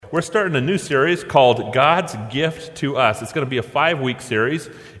we're starting a new series called God's Gift to Us. It's going to be a 5-week series,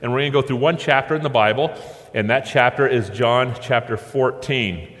 and we're going to go through one chapter in the Bible, and that chapter is John chapter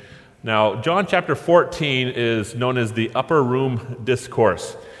 14. Now, John chapter 14 is known as the Upper Room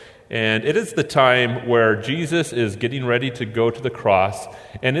Discourse, and it is the time where Jesus is getting ready to go to the cross,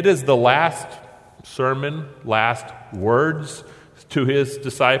 and it is the last sermon, last words to his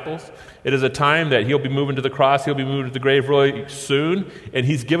disciples. It is a time that he'll be moving to the cross, he'll be moving to the grave really soon, and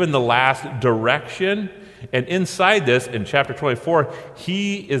he's given the last direction. And inside this, in chapter 24,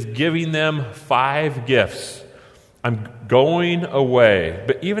 he is giving them 5 gifts. I'm going away.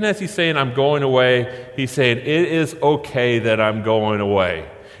 But even as he's saying, I'm going away, he's saying, it is okay that I'm going away.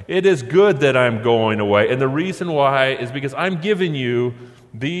 It is good that I'm going away. And the reason why is because I'm giving you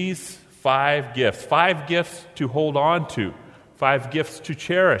these 5 gifts. 5 gifts to hold on to. 5 gifts to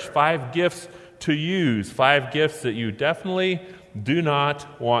cherish, 5 gifts to use, 5 gifts that you definitely do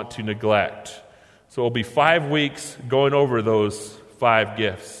not want to neglect. So it'll be 5 weeks going over those 5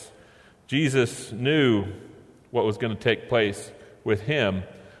 gifts. Jesus knew what was going to take place with him,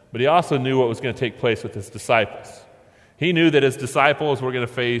 but he also knew what was going to take place with his disciples. He knew that his disciples were going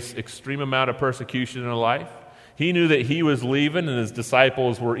to face extreme amount of persecution in their life. He knew that he was leaving and his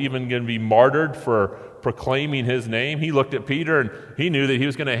disciples were even going to be martyred for proclaiming his name. He looked at Peter and he knew that he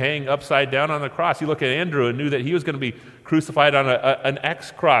was going to hang upside down on the cross. He looked at Andrew and knew that he was going to be crucified on an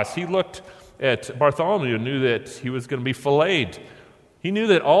X cross. He looked at Bartholomew and knew that he was going to be filleted. He knew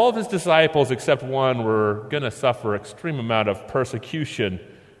that all of his disciples except one were going to suffer extreme amount of persecution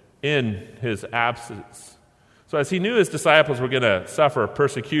in his absence. So as he knew his disciples were going to suffer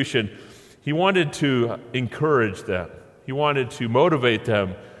persecution, he wanted to encourage them. He wanted to motivate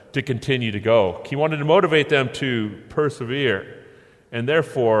them to continue to go. He wanted to motivate them to persevere. And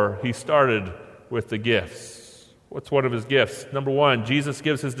therefore, he started with the gifts. What's one of his gifts? Number 1, Jesus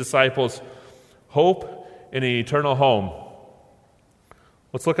gives his disciples hope in an eternal home.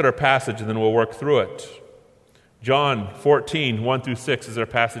 Let's look at our passage and then we'll work through it. John 14, 1 through 6 is our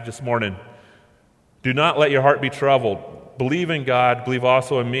passage this morning. Do not let your heart be troubled. Believe in God, believe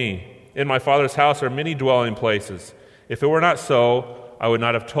also in me. In my Father's house are many dwelling places. If it were not so, I would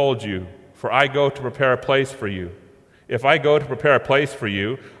not have told you, for I go to prepare a place for you. If I go to prepare a place for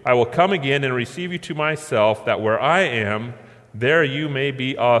you, I will come again and receive you to myself, that where I am, there you may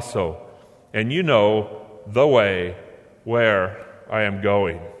be also. And you know the way where I am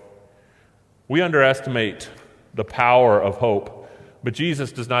going. We underestimate the power of hope, but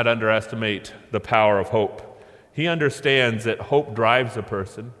Jesus does not underestimate the power of hope. He understands that hope drives a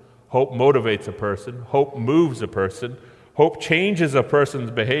person, hope motivates a person, hope moves a person, hope changes a person's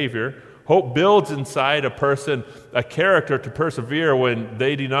behavior. Hope builds inside a person a character to persevere when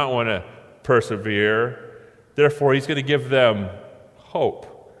they do not want to persevere. Therefore, he's going to give them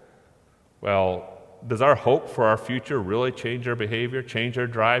hope. Well, does our hope for our future really change our behavior, change our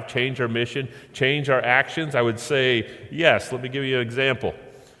drive, change our mission, change our actions? I would say yes. Let me give you an example.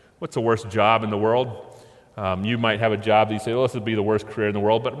 What's the worst job in the world? You might have a job that you say, well, this would be the worst career in the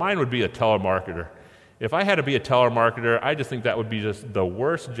world, but mine would be a telemarketer. If I had to be a telemarketer, I just think that would be just the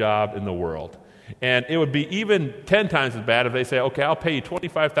worst job in the world. And it would be even 10 times as bad if they say, okay, I'll pay you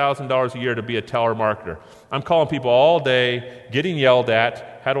 $25,000 a year to be a telemarketer. I'm calling people all day, getting yelled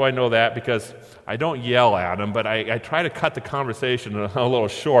at. How do I know that? Because I don't yell at them, but I try to cut the conversation a little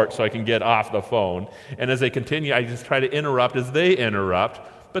short so I can get off the phone. And as they continue, I just try to interrupt as they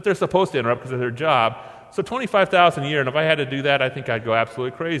interrupt. But they're supposed to interrupt because of their job. So $25,000 a year, and if I had to do that, I think I'd go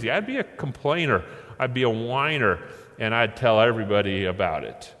absolutely crazy. I'd be a complainer. I'd be a whiner, and I'd tell everybody about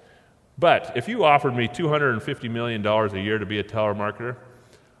it. But if you offered me $250 million a year to be a telemarketer,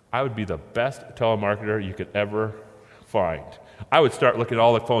 I would be the best telemarketer you could ever find. I would start looking at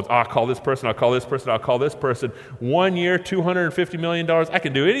all the phones. I'll call this person, I'll call this person, I'll call this person. 1 year, $250 million. I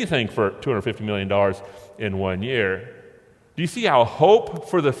can do anything for $250 million in 1 year. Do you see how hope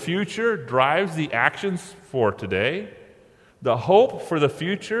for the future drives the actions for today? The hope for the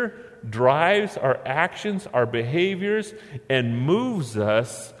future drives our actions, our behaviors, and moves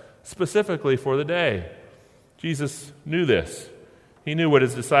us specifically for the day. Jesus knew this. He knew what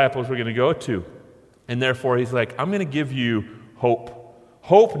his disciples were going to go to. And therefore, he's like, I'm going to give you hope.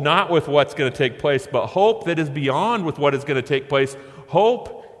 Hope not with what's going to take place, but hope that is beyond with what is going to take place.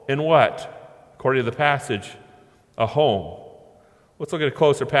 Hope in what? According to the passage, a home. Let's look at a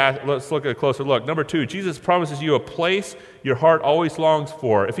closer look. Number 2, Jesus promises you a place your heart always longs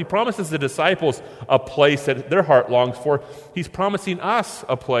for. If he promises the disciples a place that their heart longs for, he's promising us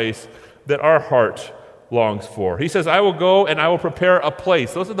a place that our heart longs for. He says, I will go and I will prepare a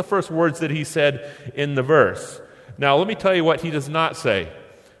place. Those are the first words that he said in the verse. Now, let me tell you what he does not say.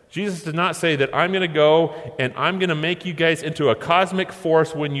 Jesus did not say that I'm going to go and I'm going to make you guys into a cosmic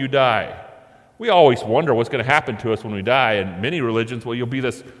force when you die. We always wonder what's going to happen to us when we die. In many religions, well, you'll be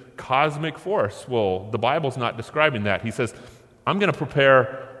this cosmic force. Well, the Bible's not describing that. He says, I'm going to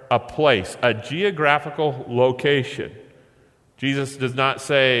prepare a place, a geographical location. Jesus does not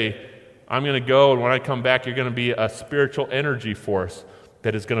say, I'm going to go, and when I come back, you're going to be a spiritual energy force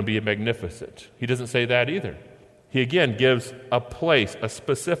that is going to be magnificent. He doesn't say that either. He again gives a place, a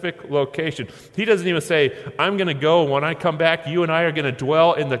specific location. He doesn't even say, I'm going to go, and when I come back, you and I are going to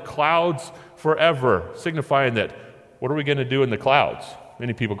dwell in the clouds forever, signifying that, what are we going to do in the clouds?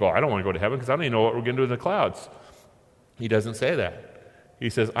 Many people go, I don't want to go to heaven because I don't even know what we're going to do in the clouds. He doesn't say that. He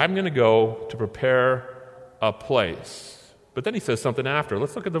says, I'm going to go to prepare a place. But then he says something after.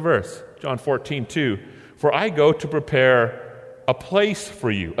 Let's look at the verse, John 14:2. For I go to prepare a place for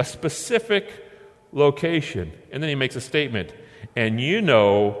you, a specific location. And then he makes a statement, and you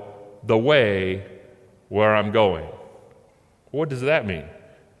know the way where I'm going. What does that mean?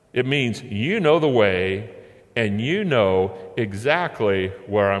 It means you know the way and you know exactly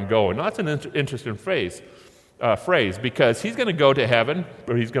where I'm going. Now, that's an interesting phrase, because he's going to go to heaven,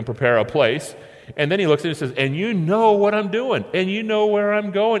 or he's going to prepare a place, and then he looks at it and says, and you know what I'm doing, and you know where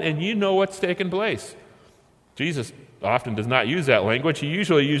I'm going, and you know what's taking place. Jesus often does not use that language. He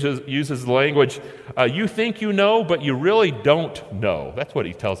usually uses the language, you think you know, but you really don't know. That's what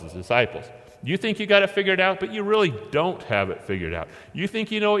he tells his disciples. You think you got it figured out, but you really don't have it figured out. You think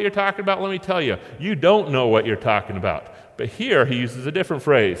you know what you're talking about? Let me tell you, you don't know what you're talking about. But here he uses a different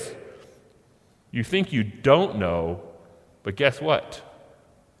phrase. You think you don't know, but guess what?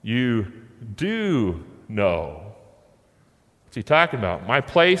 You do know. What's he talking about? My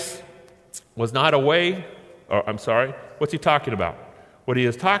place was not away. What's he talking about? What he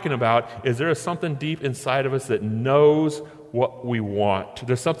is talking about is there is something deep inside of us that knows what we want.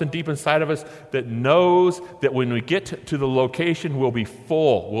 There's something deep inside of us that knows that when we get to the location, we'll be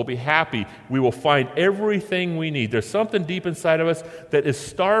full, we'll be happy, we will find everything we need. There's something deep inside of us that is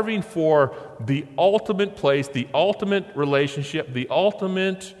starving for the ultimate place, the ultimate relationship, the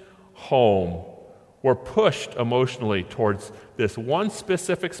ultimate home. We're pushed emotionally towards this one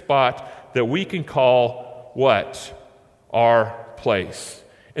specific spot that we can call what? Our place.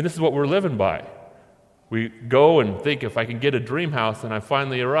 And this is what we're living by. We go and think, if I can get a dream house, then I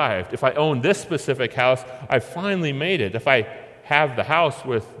finally arrived. If I own this specific house, I finally made it. If I have the house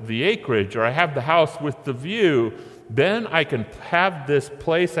with the acreage, or I have the house with the view, then I can have this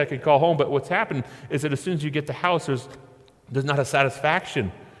place I can call home. But what's happened is that as soon as you get the house, there's not a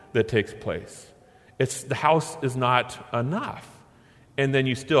satisfaction that takes place. The house is not enough. And then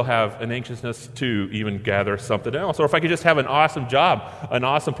you still have an anxiousness to even gather something else. Or if I could just have an awesome job, an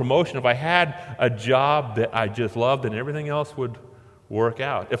awesome promotion, if I had a job that I just loved, then everything else would work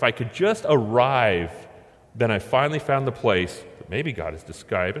out. If I could just arrive, then I finally found the place that maybe God is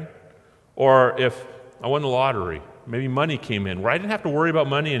describing. Or if I won the lottery, maybe money came in, where I didn't have to worry about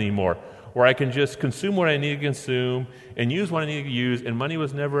money anymore, where I can just consume what I need to consume and use what I need to use, and money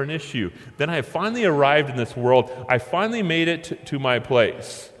was never an issue. Then I have finally arrived in this world. I finally made it to my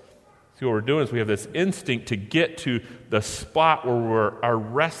place. See, what we're doing is we have this instinct to get to the spot where our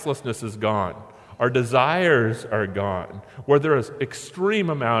restlessness is gone, our desires are gone, where there is extreme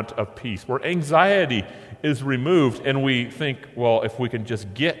amount of peace, where anxiety is removed, and we think, well, if we can just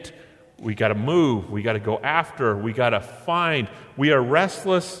we got to move, we got to go after, we got to find. We are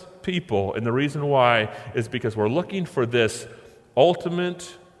restless people, and the reason why is because we're looking for this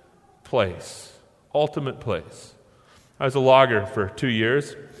ultimate place. Ultimate place. I was a logger for 2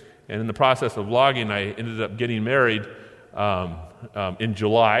 years, and in the process of logging, I ended up getting married in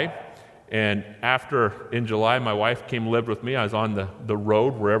July. And in July, my wife came and lived with me. I was on the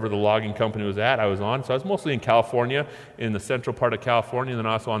road wherever the logging company was at. I was on. So I was mostly in California, in the central part of California, and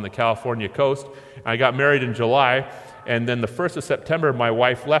then also on the California coast. I got married in July, and then the 1st of September, my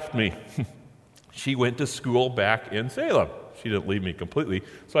wife left me. She went to school back in Salem. She didn't leave me completely.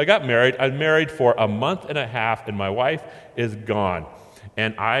 So I got married. I was married for a month and a half, and my wife is gone.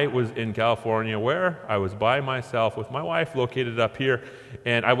 And I was in California where I was by myself with my wife located up here.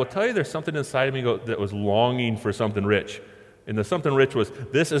 And I will tell you, there's something inside of me that was longing for something rich. And the something rich was,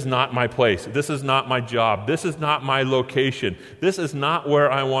 this is not my place. This is not my job. This is not my location. This is not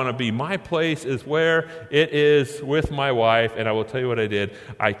where I want to be. My place is where it is with my wife. And I will tell you what I did.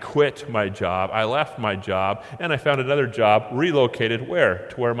 I quit my job. I left my job. And I found another job, relocated where?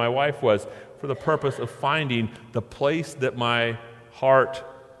 To where my wife was, for the purpose of finding the place that my heart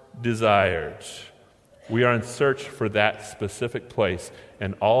desired. We are in search for that specific place,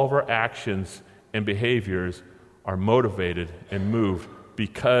 and all of our actions and behaviors are motivated and moved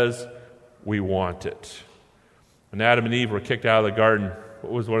because we want it. When Adam and Eve were kicked out of the garden,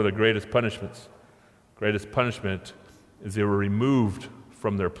 what was one of the greatest punishments? Greatest punishment is they were removed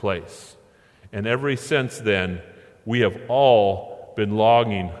from their place. And ever since then, we have all been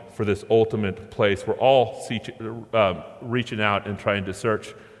longing for this ultimate place. We're all reaching out and trying to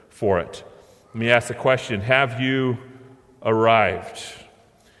search for it. Let me ask the question, have you arrived?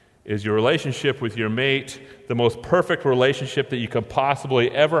 Is your relationship with your mate the most perfect relationship that you can possibly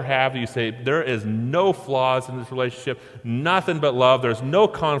ever have? You say, there is no flaws in this relationship, nothing but love, there's no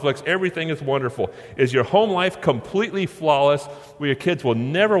conflicts, everything is wonderful. Is your home life completely flawless, where your kids will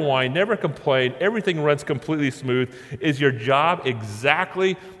never whine, never complain, everything runs completely smooth? Is your job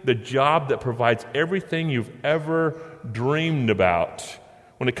exactly the job that provides everything you've ever dreamed about?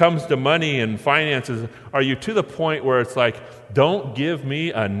 When it comes to money and finances, are you to the point where it's like, don't give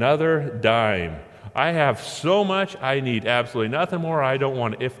me another dime? I have so much, I need absolutely nothing more, I don't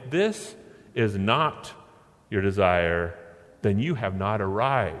want it. If this is not your desire, then you have not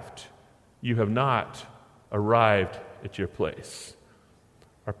arrived. You have not arrived at your place.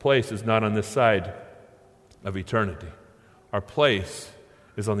 Our place is not on this side of eternity. Our place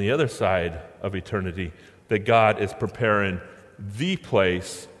is on the other side of eternity, that God is preparing the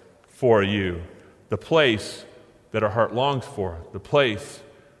place for you, the place that our heart longs for, the place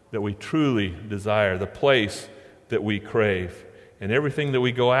that we truly desire, the place that we crave. And everything that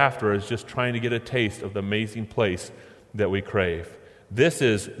we go after is just trying to get a taste of the amazing place that we crave. This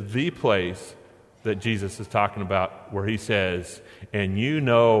is the place that Jesus is talking about, where he says, and you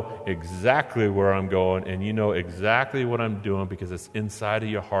know exactly where I'm going, and you know exactly what I'm doing, because it's inside of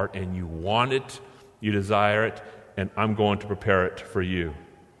your heart, and you want it, you desire it, and I'm going to prepare it for you.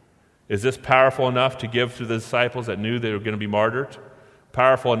 Is this powerful enough to give to the disciples that knew they were going to be martyred?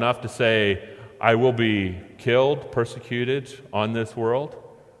 Powerful enough to say, I will be killed, persecuted on this world,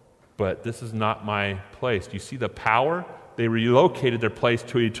 but this is not my place. Do you see the power? They relocated their place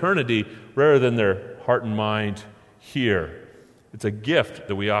to eternity rather than their heart and mind here. It's a gift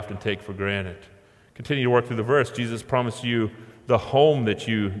that we often take for granted. Continue to work through the verse. Jesus promised you the home that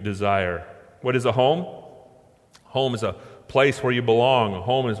you desire. What is a home? Home is a place where you belong. A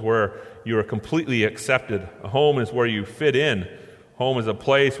home is where you are completely accepted. A home is where you fit in. Home is a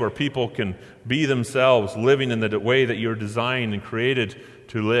place where people can be themselves, living in the way that you're designed and created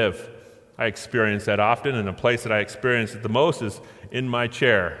to live. I experience that often, and the place that I experience it the most is in my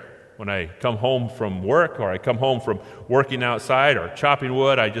chair. When I come home from work, or I come home from working outside or chopping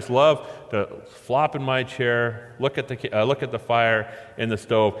wood, I just love to flop in my chair, look at the fire in the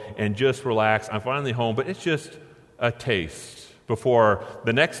stove, and just relax. I'm finally home, but it's just a taste before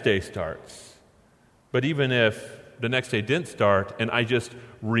the next day starts. But even if the next day didn't start and I just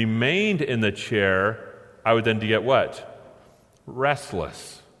remained in the chair, I would then get what?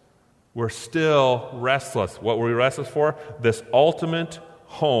 Restless. We're still restless. What were we restless for? This ultimate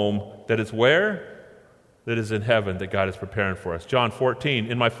home that is where? That is in heaven, that God is preparing for us. John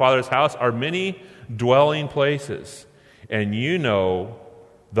 14, in my Father's house are many dwelling places, and you know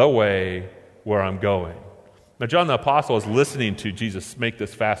the way where I'm going. Now, John the Apostle is listening to Jesus make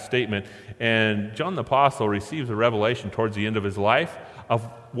this fast statement, and John the Apostle receives a revelation towards the end of his life of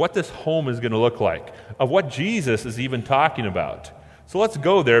what this home is going to look like, of what Jesus is even talking about. So let's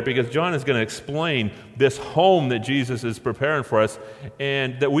go there, because John is going to explain this home that Jesus is preparing for us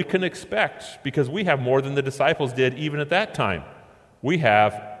and that we can expect, because we have more than the disciples did even at that time. We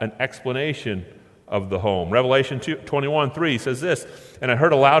have an explanation of the home. Revelation 21:3 says this, and I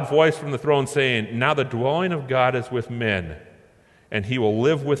heard a loud voice from the throne saying, now the dwelling of God is with men, and he will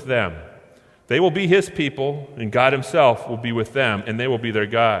live with them. They will be his people, and God himself will be with them, and they will be their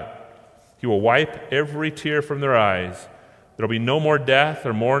God. He will wipe every tear from their eyes. There will be no more death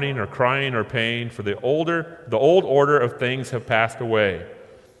or mourning or crying or pain, for the old order of things have passed away.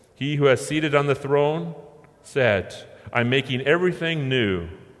 He who has seated on the throne said, I'm making everything new.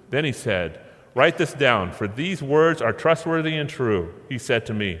 Then he said, write this down, for these words are trustworthy and true. He said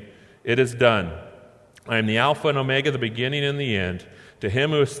to me, it is done. I am the Alpha and Omega, the beginning and the end. To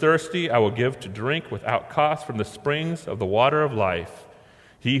him who is thirsty, I will give to drink without cost from the springs of the water of life.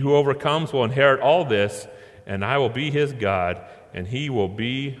 He who overcomes will inherit all this, and I will be his God, and he will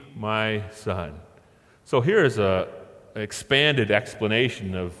be my son. So here is an expanded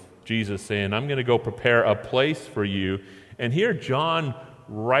explanation of Jesus saying, I'm going to go prepare a place for you. And here John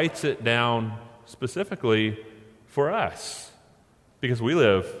writes it down specifically for us, because we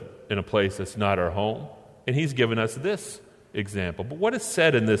live in a place that's not our home, and he's given us this example. But what is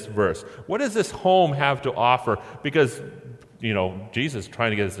said in this verse? What does this home have to offer? Because, Jesus is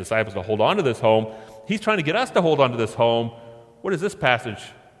trying to get his disciples to hold on to this home. He's trying to get us to hold on to this home. what does this passage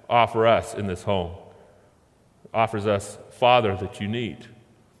offer us in this home? It offers us father that you need.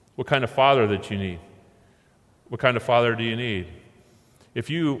 What kind of father that you need? What kind of father do you need? If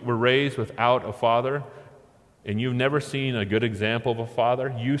you were raised without a father and you've never seen a good example of a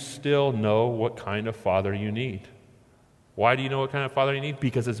father, you still know what kind of father you need. Why do you know what kind of father you need?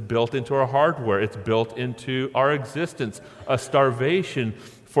 Because it's built into our hardware. It's built into our existence, a starvation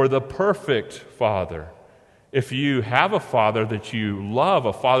for the perfect father. If you have a father that you love,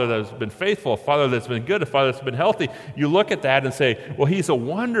 a father that has been faithful, a father that's been good, a father that's been healthy, you look at that and say, well, he's a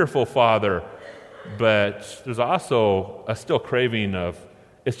wonderful father, but there's also a still craving of,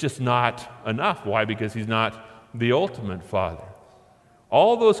 it's just not enough. Why? Because he's not the ultimate father.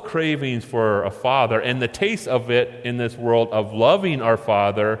 All those cravings for a father and the taste of it in this world of loving our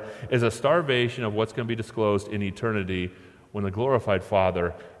Father is a starvation of what's going to be disclosed in eternity when the glorified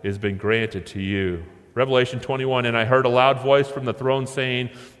Father has been granted to you. Revelation 21, and I heard a loud voice from the throne saying,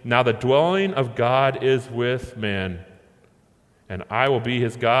 now the dwelling of God is with men, and I will be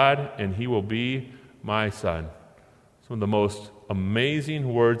his God, and he will be my son. Some of the most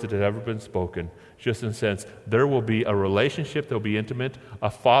amazing words that have ever been spoken. Just in a sense, there will be a relationship that will be intimate, a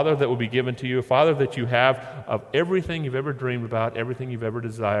father that will be given to you, a father that you have of everything you've ever dreamed about, everything you've ever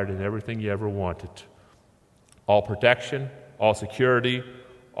desired, and everything you ever wanted. All protection, all security,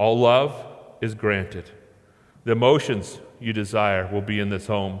 all love is granted. The emotions you desire will be in this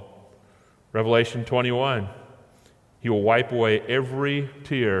home. Revelation 21, he will wipe away every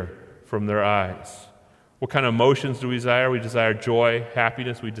tear from their eyes. What kind of emotions do we desire? We desire joy,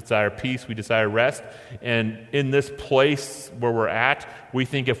 happiness, we desire peace, we desire rest. And in this place where we're at, we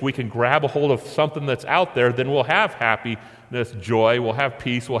think if we can grab a hold of something that's out there, then we'll have happiness, joy, we'll have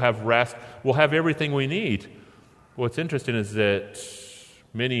peace, we'll have rest, we'll have everything we need. What's interesting is that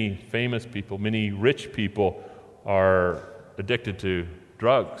many famous people, many rich people are addicted to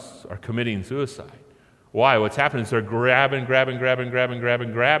drugs, are committing suicide. Why? What's happening is they're grabbing,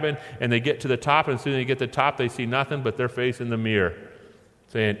 and they get to the top, and as soon as they get to the top, they see nothing but their face in the mirror,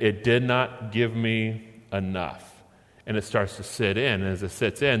 saying, it did not give me enough. And it starts to sit in, and as it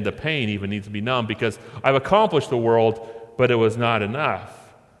sits in, the pain even needs to be numb, because I've accomplished the world, but it was not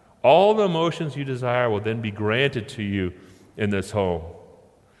enough. All the emotions you desire will then be granted to you in this home.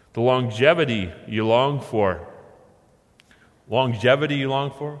 The longevity you long for. Longevity you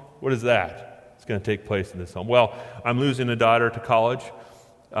long for? What is that? It's going to take place in this home. Well, I'm losing a daughter to college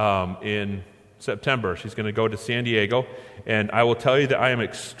in September. She's going to go to San Diego, and I will tell you that I am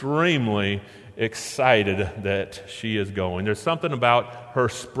extremely excited that she is going. There's something about her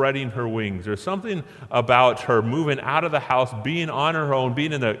spreading her wings. There's something about her moving out of the house, being on her own,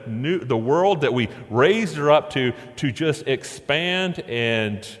 being in the world that we raised her up to just expand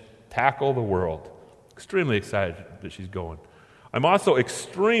and tackle the world. Extremely excited that she's going. I'm also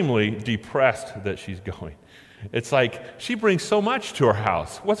extremely depressed that she's going. It's like she brings so much to our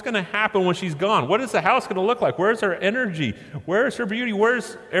house. What's going to happen when she's gone? What is the house going to look like? Where's her energy? Where's her beauty?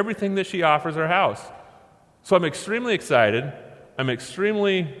 Where's everything that she offers our house? So I'm extremely excited. I'm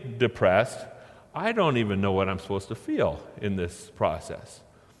extremely depressed. I don't even know what I'm supposed to feel in this process.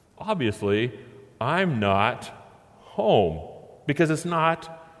 Obviously, I'm not home because it's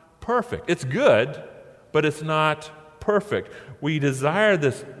not perfect. It's good, but it's not perfect. We desire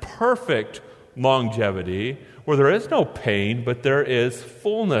this perfect longevity where there is no pain, but there is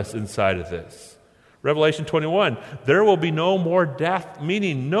fullness inside of this. Revelation 21, there will be no more death,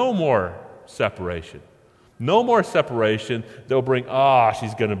 meaning no more separation. No more separation that will bring,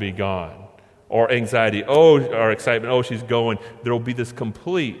 she's going to be gone. Or anxiety, or excitement, she's going. There will be this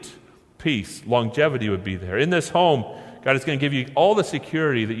complete peace. Longevity would be there. In this home, God is going to give you all the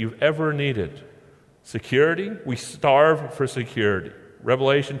security that you've ever needed. Security, we starve for security.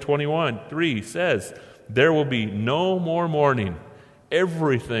 Revelation 21:3 says, there will be no more mourning.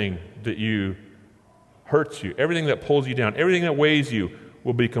 Everything that hurts you, everything that pulls you down, everything that weighs you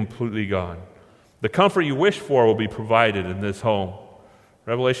will be completely gone. The comfort you wish for will be provided in this home.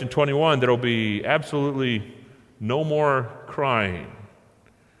 Revelation 21, there will be absolutely no more crying.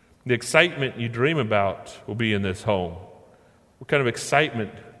 The excitement you dream about will be in this home. What kind of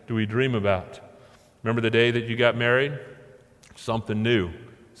excitement do we dream about? Remember the day that you got married? Something new,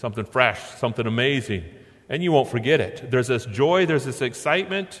 something fresh, something amazing. And you won't forget it. There's this joy, there's this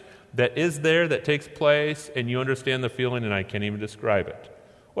excitement that is there, that takes place, and you understand the feeling, and I can't even describe it.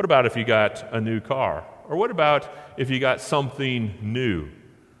 What about if you got a new car? Or what about if you got something new?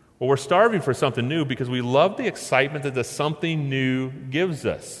 Well, we're starving for something new because we love the excitement that the something new gives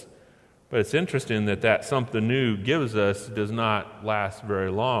us. But it's interesting that something new gives us does not last very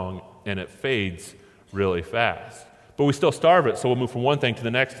long, and it fades really fast. but we still starve it, so we'll move from one thing to the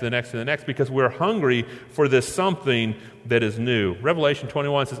next, to the next, to the next, because we're hungry for this something that is new. Revelation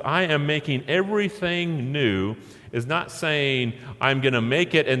 21 says, I am making everything new, is not saying I'm going to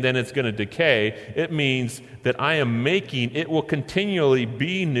make it and then it's going to decay. It means that I am making, it will continually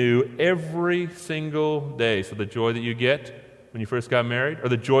be new every single day. So the joy that you get when you first got married, or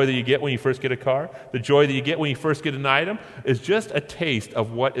the joy that you get when you first get a car, the joy that you get when you first get an item, is just a taste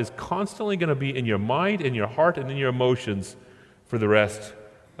of what is constantly going to be in your mind, in your heart, and in your emotions for the rest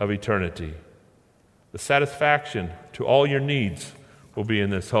of eternity. The satisfaction to all your needs will be in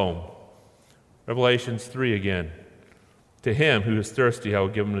this home. Revelations 3 again. To him who is thirsty, I will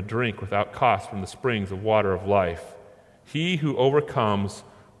give him a drink without cost from the springs of water of life. He who overcomes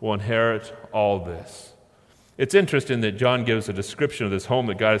will inherit all this. It's interesting that John gives a description of this home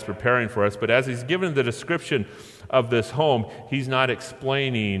that God is preparing for us, but as he's given the description of this home, he's not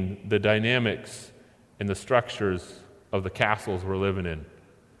explaining the dynamics and the structures of the castles we're living in.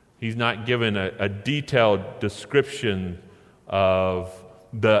 He's not given a detailed description of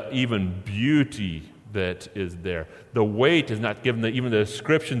the even beauty that is there. The weight is not given, even the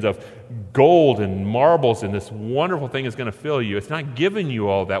descriptions of gold and marbles and this wonderful thing is going to fill you. It's not giving you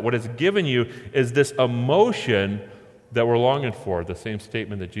all that. What it's given you is this emotion that we're longing for. The same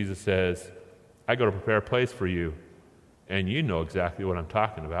statement that Jesus says, I go to prepare a place for you. And you know exactly what I'm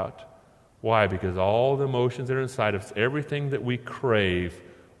talking about. Why? Because all the emotions that are inside of us, everything that we crave,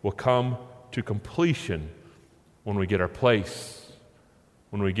 will come to completion when we get our place,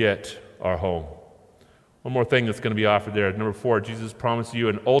 when we get our home. One more thing that's going to be offered there. Number 4, Jesus promised you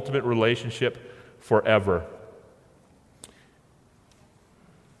an ultimate relationship forever.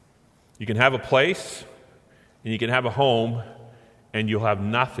 You can have a place, and you can have a home, and you'll have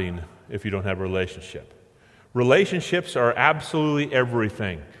nothing if you don't have a relationship. Relationships are absolutely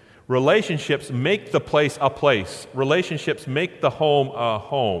everything. Relationships make the place a place. Relationships make the home a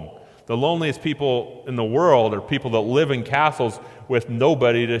home. The loneliest people in the world are people that live in castles with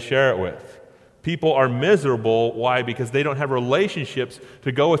nobody to share it with. People are miserable. Why? Because they don't have relationships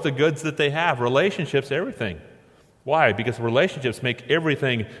to go with the goods that they have. Relationships, everything. Why? Because relationships make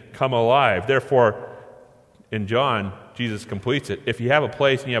everything come alive. Therefore, in John, Jesus completes it. If you have a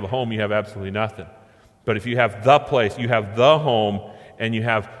place and you have a home, you have absolutely nothing. But if you have the place, you have the home, and you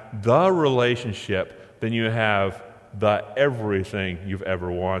have the relationship, then you have the everything you've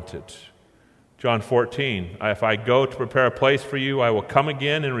ever wanted. John 14, if I go to prepare a place for you, I will come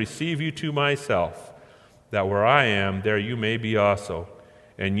again and receive you to myself, that where I am, there you may be also,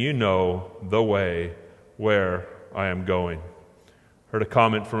 and you know the way where I am going. Heard a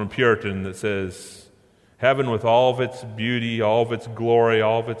comment from a Puritan that says, heaven with all of its beauty, all of its glory,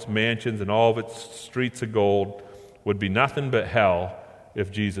 all of its mansions, and all of its streets of gold would be nothing but hell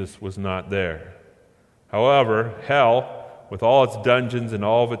if Jesus was not there. However, hell, with all its dungeons and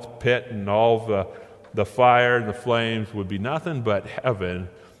all of its pit and all of the fire and the flames, would be nothing but heaven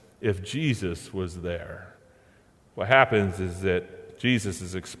if Jesus was there. What happens is that Jesus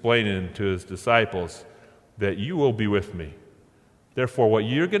is explaining to his disciples that you will be with me. Therefore, what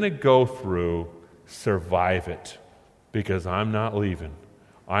you're going to go through, survive it, because I'm not leaving.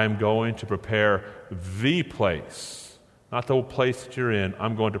 I'm going to prepare the place, not the place that you're in.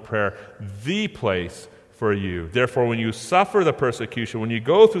 I'm going to prepare the place for you. Therefore, when you suffer the persecution, when you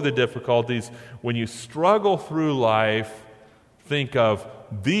go through the difficulties, when you struggle through life, think of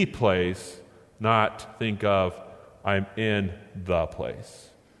the place, not think of I'm in the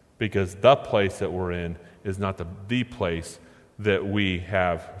place. Because the place that we're in is not the place that we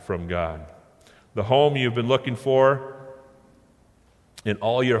have from God. The home you've been looking for in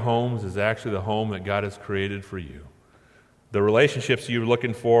all your homes is actually the home that God has created for you. The relationships you're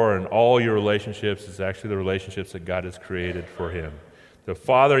looking for in all your relationships is actually the relationships that God has created for him. The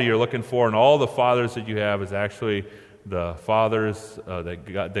father you're looking for in all the fathers that you have is actually the fathers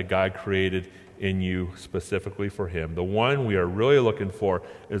that God created in you specifically for him. The one we are really looking for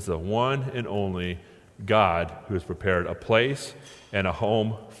is the one and only God who has prepared a place and a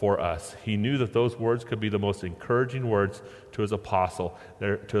home for us. He knew that those words could be the most encouraging words to his apostle,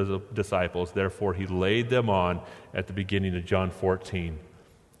 to his disciples. Therefore, he laid them on at the beginning of John 14.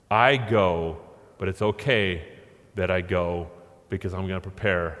 I go, but it's okay that I go because I'm going to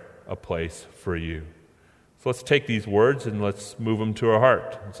prepare a place for you. So let's take these words and let's move them to our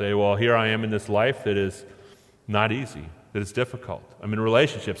heart and say, well, here I am in this life that is not easy, that is difficult. I'm in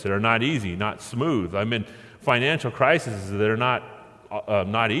relationships that are not easy, not smooth. I'm in financial crises that are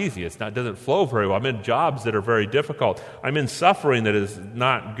not easy. It doesn't flow very well. I'm in jobs that are very difficult. I'm in suffering that is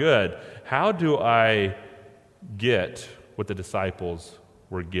not good. How do I get what the disciples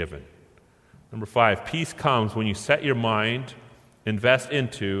were given? Number 5, peace comes when you set your mind, invest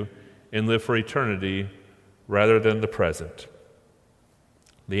into, and live for eternity rather than the present.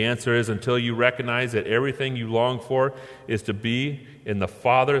 The answer is until you recognize that everything you long for is to be in the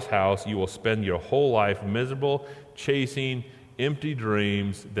Father's house, you will spend your whole life miserable, chasing empty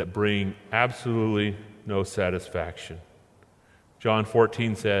dreams that bring absolutely no satisfaction. John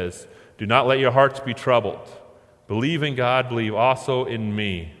 14 says, "Do not let your hearts be troubled. Believe in God, believe also in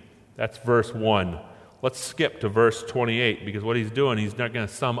me." That's verse 1. Let's skip to verse 28 because what he's doing, he's not going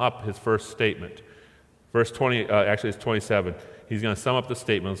to sum up his first statement. Verse 20, actually it's 27. He's going to sum up the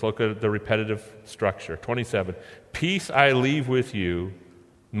statement. Let's look at the repetitive structure. 27. Peace I leave with you,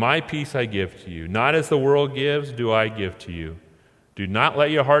 my peace I give to you. Not as the world gives, do I give to you. Do not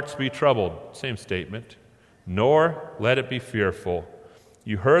let your hearts be troubled. Same statement. Nor let it be fearful.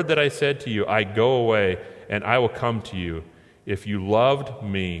 You heard that I said to you, I go away, and I will come to you. If you loved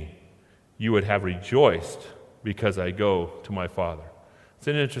me, you would have rejoiced because I go to my Father. It's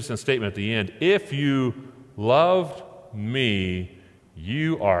an interesting statement at the end. If you loved me,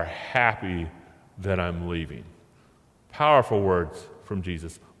 you are happy that I'm leaving. Powerful words from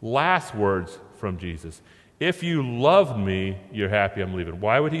Jesus. Last words from Jesus. If you loved me, you're happy I'm leaving.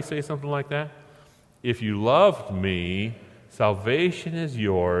 Why would he say something like that? If you loved me, salvation is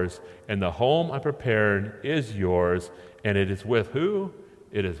yours, and the home I prepared is yours, and it is with who?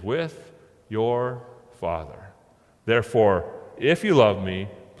 It is with your Father. Therefore, if you love me,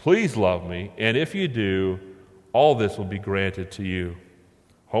 please love me, and if you do, all this will be granted to you.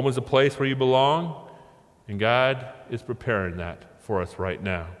 Home is a place where you belong, and God is preparing that for us right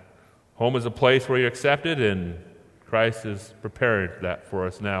now. Home is a place where you're accepted, and Christ is preparing that for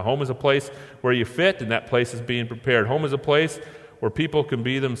us now. Home is a place where you fit, and that place is being prepared. Home is a place where people can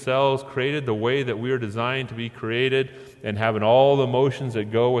be themselves, created the way that we are designed to be created, and having all the emotions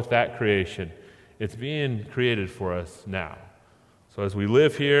that go with that creation. It's being created for us now. So as we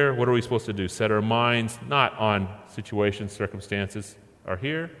live here, what are we supposed to do? Set our minds not on situations, circumstances are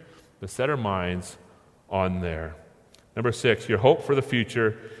here, but set our minds on there. Number 6, your hope for the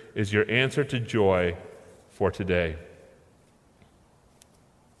future is your answer to joy for today.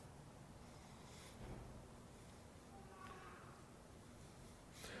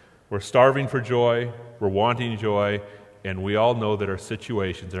 We're starving for joy, we're wanting joy, and we all know that our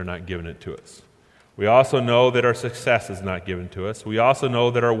situations are not giving it to us. We also know that our success is not given to us. We also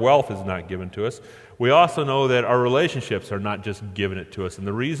know that our wealth is not given to us. We also know that our relationships are not just given it to us. And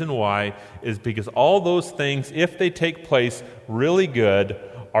the reason why is because all those things, if they take place really good,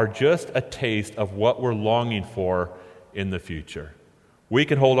 are just a taste of what we're longing for in the future. We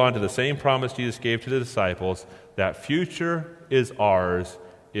can hold on to the same promise Jesus gave to the disciples, that future is ours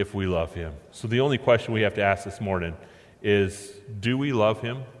if we love him. So the only question we have to ask this morning is, do we love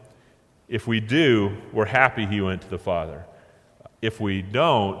him? If we do, we're happy he went to the Father. If we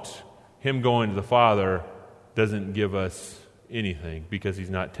don't, him going to the Father doesn't give us anything because he's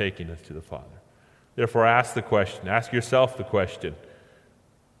not taking us to the Father. Therefore, ask the question. Ask yourself the question.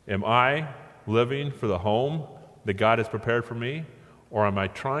 Am I living for the home that God has prepared for me, or am I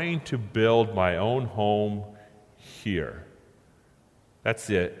trying to build my own home here? That's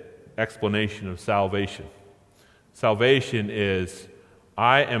the explanation of salvation. Salvation is,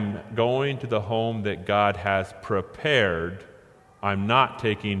 I am going to the home that God has prepared. I'm not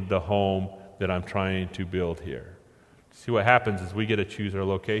taking the home that I'm trying to build here. See, what happens is we get to choose our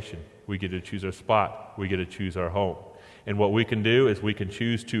location. We get to choose our spot. We get to choose our home. And what we can do is we can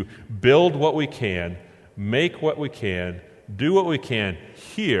choose to build what we can, make what we can, do what we can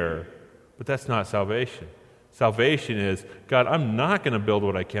here, but that's not salvation. Salvation is, God, I'm not going to build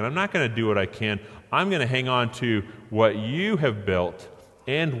what I can. I'm not going to do what I can. I'm going to hang on to what you have built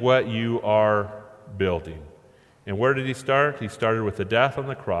and what you are building. And where did he start? He started with the death on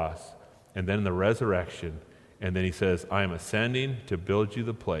the cross, and then the resurrection. And then he says, I am ascending to build you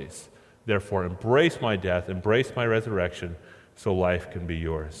the place. Therefore, embrace my death, embrace my resurrection, so life can be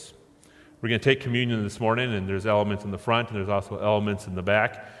yours. We're going to take communion this morning, and there's elements in the front, and there's also elements in the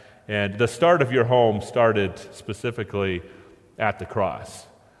back. And the start of your home started specifically at the cross.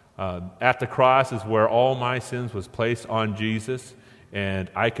 At the cross is where all my sins was placed on Jesus,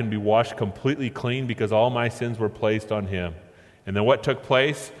 and I can be washed completely clean because all my sins were placed on him. And then what took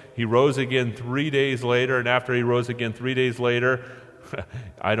place? He rose again 3 days later, and after he rose again 3 days later,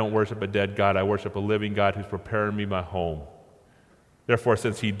 I don't worship a dead God. I worship a living God who's preparing me my home. Therefore,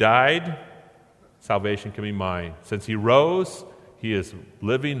 since he died, salvation can be mine. Since he rose, he is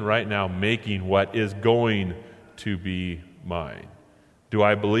living right now, making what is going to be mine. Do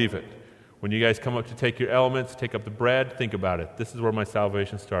I believe it? When you guys come up to take your elements, take up the bread, think about it. This is where my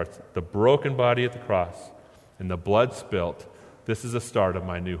salvation starts. The broken body at the cross and the blood spilt. This is the start of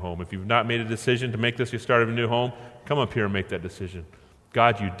my new home. If you've not made a decision to make this your start of a new home, come up here and make that decision.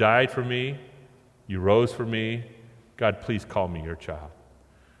 God, you died for me. You rose for me. God, please call me your child.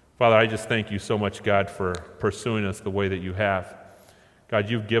 Father, I just thank you so much, God, for pursuing us the way that you have. God,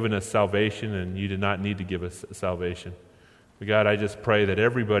 you've given us salvation, and you did not need to give us salvation. But God, I just pray that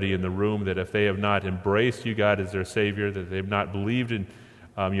everybody in the room, that if they have not embraced you, God, as their Savior, that they have not believed in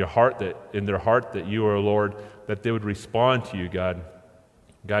your heart, that in their heart that you are Lord, that they would respond to you, God.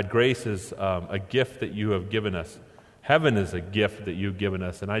 God, grace is a gift that you have given us. Heaven is a gift that you've given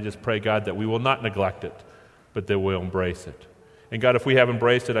us, and I just pray, God, that we will not neglect it, but that we'll embrace it. And God, if we have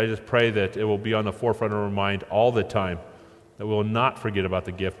embraced it, I just pray that it will be on the forefront of our mind all the time, that we will not forget about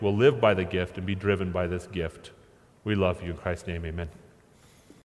the gift. We'll live by the gift and be driven by this gift. We love you. In Christ's name, amen.